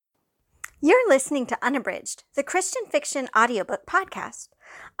You're listening to Unabridged, the Christian fiction audiobook podcast.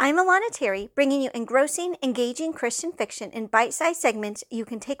 I'm Alana Terry, bringing you engrossing, engaging Christian fiction in bite-sized segments you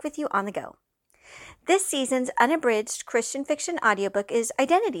can take with you on the go. This season's Unabridged Christian fiction audiobook is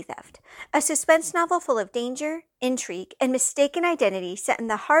Identity Theft, a suspense novel full of danger, intrigue, and mistaken identity set in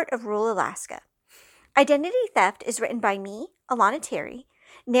the heart of rural Alaska. Identity Theft is written by me, Alana Terry,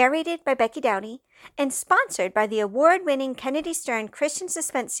 narrated by Becky Downey, and sponsored by the award-winning Kennedy Stern Christian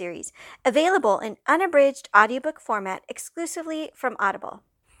Suspense series, available in unabridged audiobook format exclusively from Audible.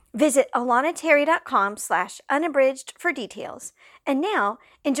 Visit alanaterry.com/unabridged for details. And now,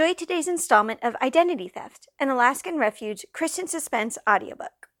 enjoy today's installment of Identity Theft, an Alaskan Refuge Christian Suspense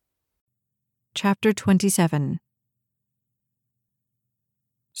audiobook. Chapter 27.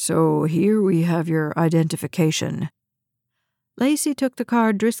 So here we have your identification. Lacey took the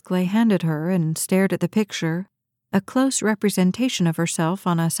card Driscoll handed her and stared at the picture, a close representation of herself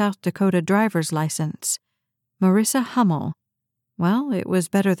on a South Dakota driver's license. Marissa Hummel. Well, it was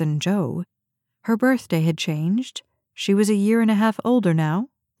better than Joe. Her birthday had changed. She was a year and a half older now,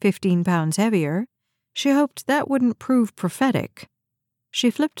 15 pounds heavier. She hoped that wouldn't prove prophetic. She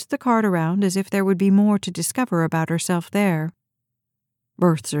flipped the card around as if there would be more to discover about herself there.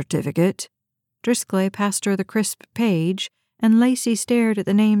 Birth certificate. Driscoll passed her the crisp page, and Lacey stared at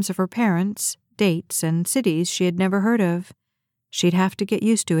the names of her parents, dates, and cities she had never heard of. She'd have to get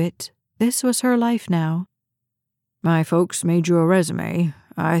used to it. This was her life now. My folks made you a resume.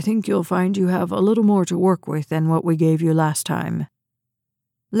 I think you'll find you have a little more to work with than what we gave you last time.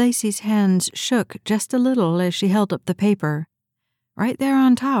 Lacey's hands shook just a little as she held up the paper. Right there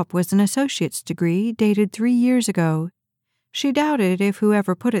on top was an associate's degree dated 3 years ago. She doubted if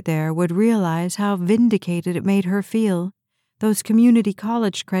whoever put it there would realize how vindicated it made her feel. Those community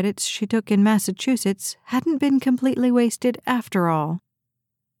college credits she took in Massachusetts hadn't been completely wasted after all.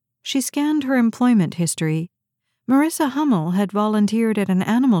 She scanned her employment history. Marissa Hummel had volunteered at an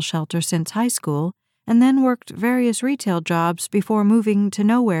animal shelter since high school and then worked various retail jobs before moving to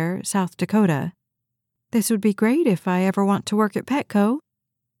Nowhere, South Dakota. This would be great if I ever want to work at Petco.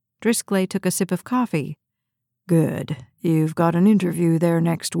 Driscoll took a sip of coffee. Good. You've got an interview there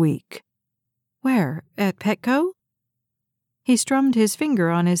next week. Where? At Petco? He strummed his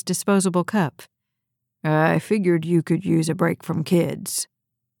finger on his disposable cup. I figured you could use a break from kids.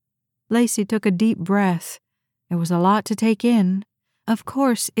 Lacey took a deep breath. It was a lot to take in. Of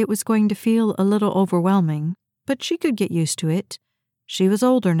course, it was going to feel a little overwhelming, but she could get used to it. She was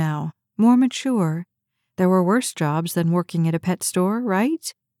older now, more mature. There were worse jobs than working at a pet store,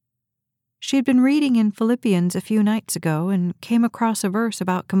 right? She had been reading in Philippians a few nights ago and came across a verse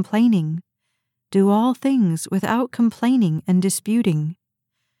about complaining. Do all things without complaining and disputing.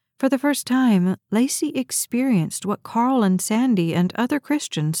 For the first time, Lacey experienced what Carl and Sandy and other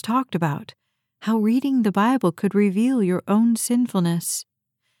Christians talked about, how reading the Bible could reveal your own sinfulness.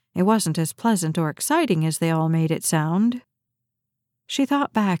 It wasn't as pleasant or exciting as they all made it sound. She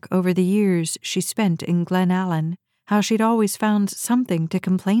thought back over the years she spent in Glen Allen, how she'd always found something to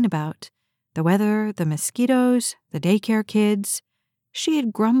complain about. The weather, the mosquitoes, the daycare kids. She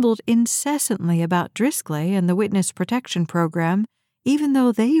had grumbled incessantly about Driscoll and the Witness Protection Program, even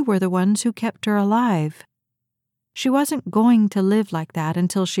though they were the ones who kept her alive. She wasn't going to live like that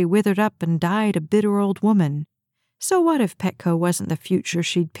until she withered up and died a bitter old woman. So what if Petco wasn't the future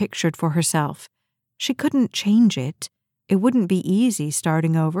she'd pictured for herself? She couldn't change it. It wouldn't be easy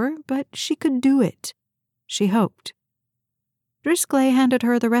starting over, but she could do it. She hoped. Driscoll handed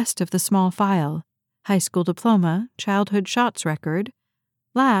her the rest of the small file. High school diploma, childhood shots record.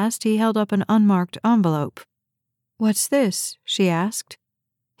 Last, he held up an unmarked envelope. What's this? She asked.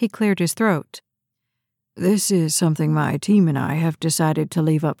 He cleared his throat. This is something my team and I have decided to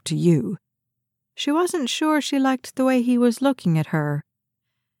leave up to you. She wasn't sure she liked the way he was looking at her.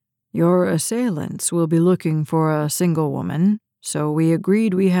 Your assailants will be looking for a single woman, so we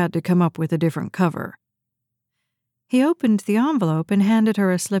agreed we had to come up with a different cover. He opened the envelope and handed her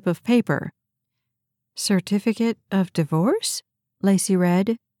a slip of paper. Certificate of divorce? Lacey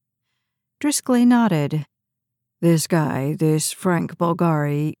read. Driscoll nodded. This guy, this Frank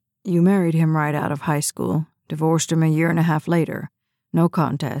Bulgari, you married him right out of high school, divorced him a year and a half later. No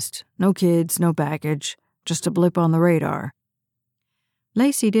contest, no kids, no baggage, just a blip on the radar.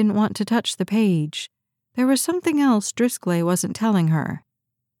 Lacey didn't want to touch the page. There was something else Driscoll wasn't telling her.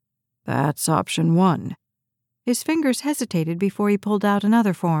 That's option 1. His fingers hesitated before he pulled out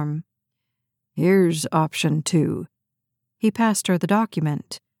another form. Here's option 2. He passed her the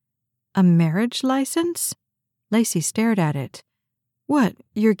document. A marriage license? Lacey stared at it. What,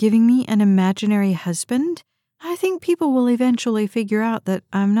 you're giving me an imaginary husband? I think people will eventually figure out that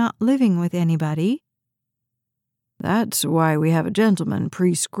I'm not living with anybody. That's why we have a gentleman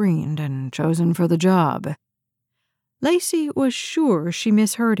pre-screened and chosen for the job. Lacey was sure she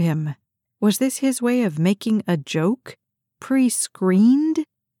misheard him. Was this his way of making a joke? Pre-screened?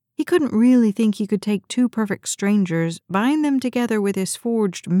 He couldn't really think he could take two perfect strangers, bind them together with his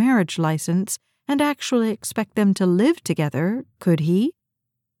forged marriage license, and actually expect them to live together, could he?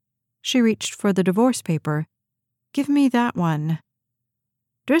 She reached for the divorce paper. Give me that one.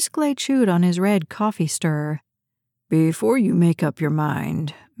 Driscoll chewed on his red coffee stirrer. Before you make up your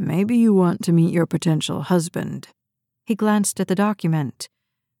mind, maybe you want to meet your potential husband. He glanced at the document.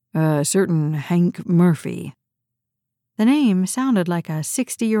 A certain Hank Murphy. The name sounded like a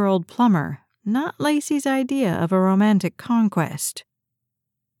 60-year-old plumber, not Lacey's idea of a romantic conquest.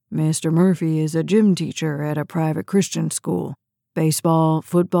 Mr. Murphy is a gym teacher at a private Christian school. Baseball,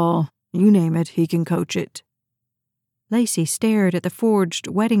 football, you name it, he can coach it. Lacey stared at the forged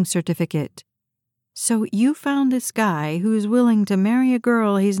wedding certificate. So you found this guy who's willing to marry a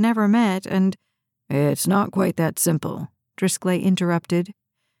girl he's never met and... It's not quite that simple, Driscoll interrupted.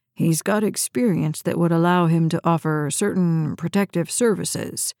 He's got experience that would allow him to offer certain protective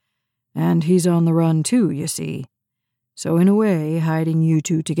services. And he's on the run too, you see. So in a way, hiding you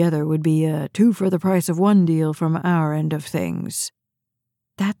two together would be a two for the price of one deal from our end of things.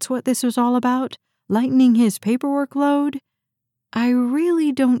 That's what this was all about? Lightening his paperwork load? I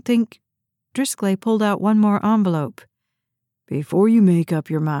really don't think... Driscoll pulled out one more envelope. Before you make up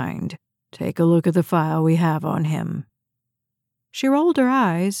your mind, take a look at the file we have on him. She rolled her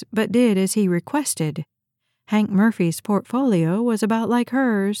eyes, but did as he requested. Hank Murphy's portfolio was about like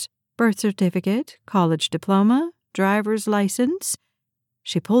hers. Birth certificate, college diploma, driver's license.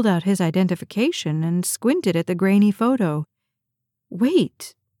 She pulled out his identification and squinted at the grainy photo.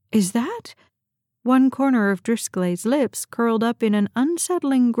 Wait, is that? One corner of Driscoll's lips curled up in an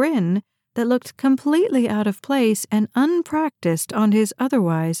unsettling grin that looked completely out of place and unpracticed on his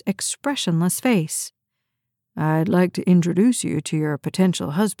otherwise expressionless face. I'd like to introduce you to your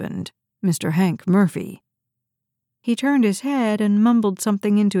potential husband, Mr. Hank Murphy. He turned his head and mumbled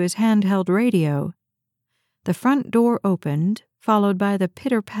something into his handheld radio. The front door opened, followed by the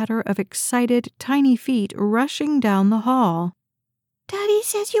pitter-patter of excited, tiny feet rushing down the hall. Daddy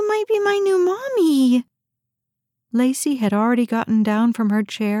says you might be my new mommy. Lacey had already gotten down from her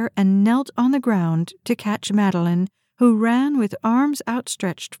chair and knelt on the ground to catch Madeline, who ran with arms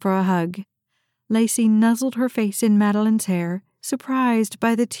outstretched for a hug. Lacey nuzzled her face in Madeline's hair, surprised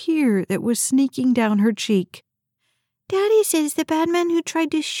by the tear that was sneaking down her cheek. Daddy says the bad men who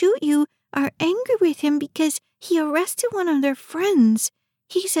tried to shoot you are angry with him because he arrested one of their friends.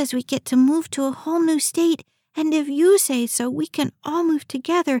 He says we get to move to a whole new state, and if you say so, we can all move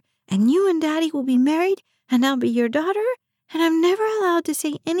together, and you and Daddy will be married, and I'll be your daughter, and I'm never allowed to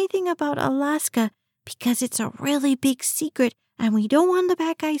say anything about Alaska because it's a really big secret, and we don't want the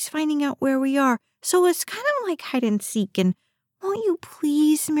bad guys finding out where we are, so it's kind of like hide and seek, and won't you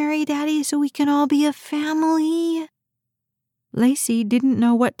please marry Daddy so we can all be a family? Lacey didn't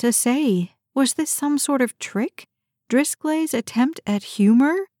know what to say. Was this some sort of trick? Driscoll's attempt at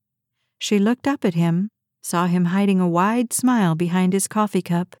humor? She looked up at him, saw him hiding a wide smile behind his coffee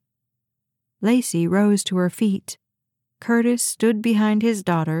cup. Lacey rose to her feet. Curtis stood behind his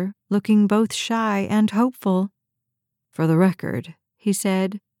daughter, looking both shy and hopeful. For the record, he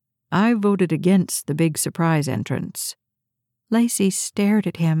said, I voted against the big surprise entrance. Lacey stared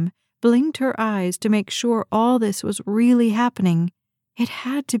at him, blinked her eyes to make sure all this was really happening. It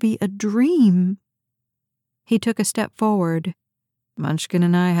had to be a dream. He took a step forward. Munchkin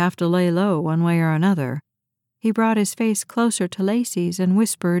and I have to lay low one way or another. He brought his face closer to Lacey's and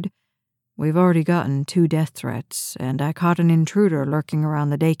whispered, We've already gotten 2 death threats, and I caught an intruder lurking around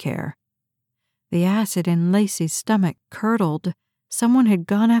the daycare. The acid in Lacey's stomach curdled. Someone had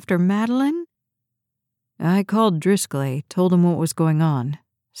gone after Madeline? I called Driscoll, told him what was going on.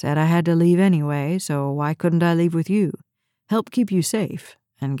 Said I had to leave anyway, so why couldn't I leave with you? Help keep you safe,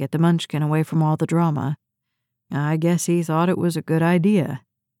 and get the Munchkin away from all the drama. I guess he thought it was a good idea.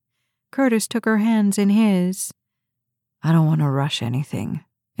 Curtis took her hands in his. I don't want to rush anything.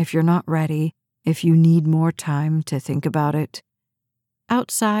 If you're not ready, if you need more time to think about it.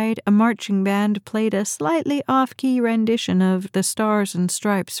 Outside, a marching band played a slightly off-key rendition of The Stars and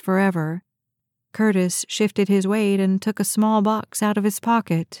Stripes Forever. Curtis shifted his weight and took a small box out of his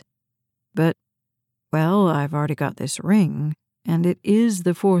pocket. But, well, I've already got this ring, and it is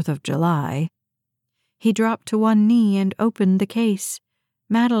the 4th of July. He dropped to one knee and opened the case.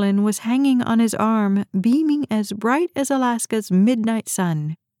 Madeline was hanging on his arm, beaming as bright as Alaska's midnight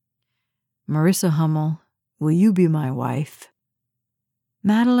sun. Marissa Hummel, Will you be my wife?"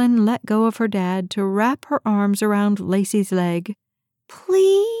 Madeline let go of her dad to wrap her arms around Lacey's leg.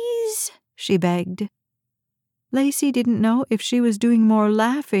 "Please," she begged. Lacey didn't know if she was doing more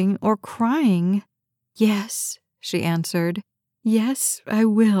laughing or crying. "Yes," she answered. "Yes, I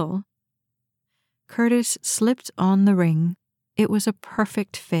will." Curtis slipped on the ring. It was a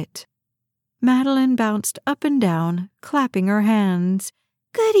perfect fit. Madeline bounced up and down, clapping her hands.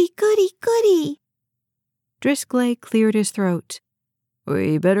 "Goody, goody, goody." Driscoll cleared his throat.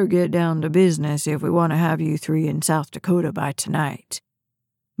 "We better get down to business if we want to have you three in South Dakota by tonight."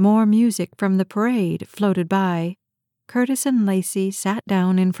 More music from the parade floated by. Curtis and Lacey sat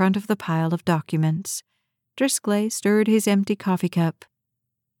down in front of the pile of documents. Driscoll stirred his empty coffee cup.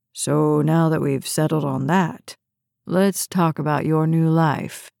 "So now that we've settled on that, let's talk about your new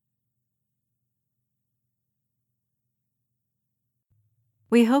life."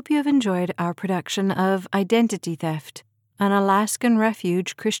 We hope you have enjoyed our production of Identity Theft, an Alaskan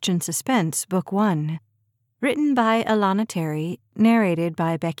Refuge Christian Suspense, Book 1. Written by Alana Terry, narrated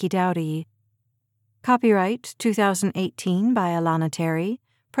by Becky Dowdy. Copyright 2018 by Alana Terry.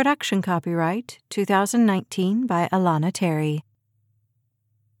 Production copyright 2019 by Alana Terry.